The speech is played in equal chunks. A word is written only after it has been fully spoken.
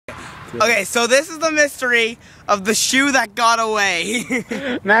Okay, so this is the mystery of the shoe that got away.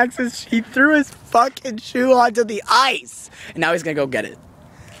 He threw his fucking shoe onto the ice. And now he's gonna go get it.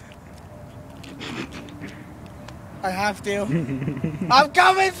 I have to. I'm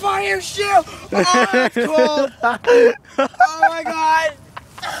coming for your shoe! Oh, that's cold! Oh my god!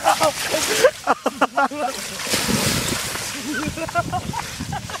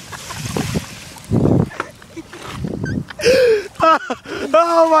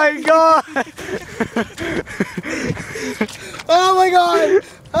 Oh my god! Oh my god!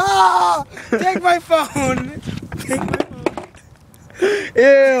 Ah! Take my phone! Take my phone.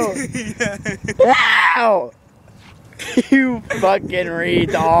 Ew! Yeah. Ow! You fucking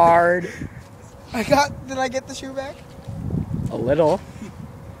retard. Did I get the shoe back? A little.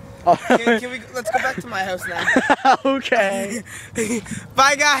 Let's go back to my house now. Okay.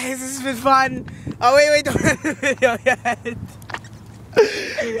 Bye guys, this has been fun. Oh wait, don't end the video yet.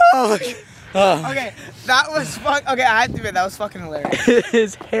 Oh, Okay, that was okay, I have to admit, that was fucking hilarious.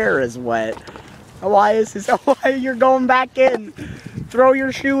 his hair is wet. Why you're going back in? Throw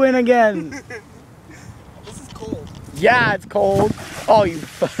your shoe in again. This is cold. Yeah, it's cold. Oh, you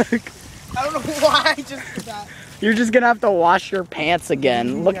fuck. I don't know why I just did that. You're just gonna have to wash your pants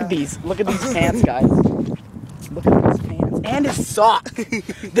again. Look at these pants, guys. Look at these pants. And his sock.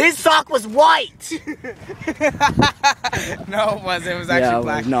 This sock was white. No, it wasn't. It was actually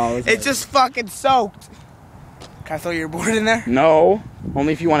black. No, it just fucking soaked. Can I throw your board in there? No,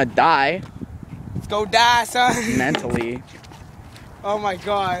 only if you want to die. Let's go die, son. Mentally. Oh my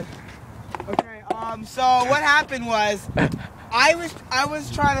god. Okay, so what happened was I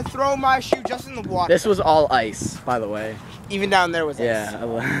was trying to throw my shoe just in the water. This was all ice, by the way. Even down there was ice. Yeah.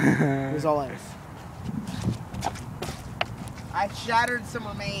 It was all ice. I shattered some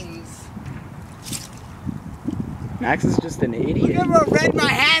remains. Max is just an idiot. Look at how red my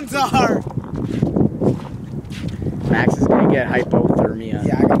hands are. Max is gonna get hypothermia.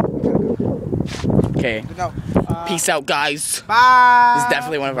 Yeah, I gotta go. Okay. No. Peace out, guys. Bye. This is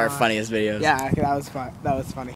definitely one of our funniest videos. Yeah, that was fun. That was funny.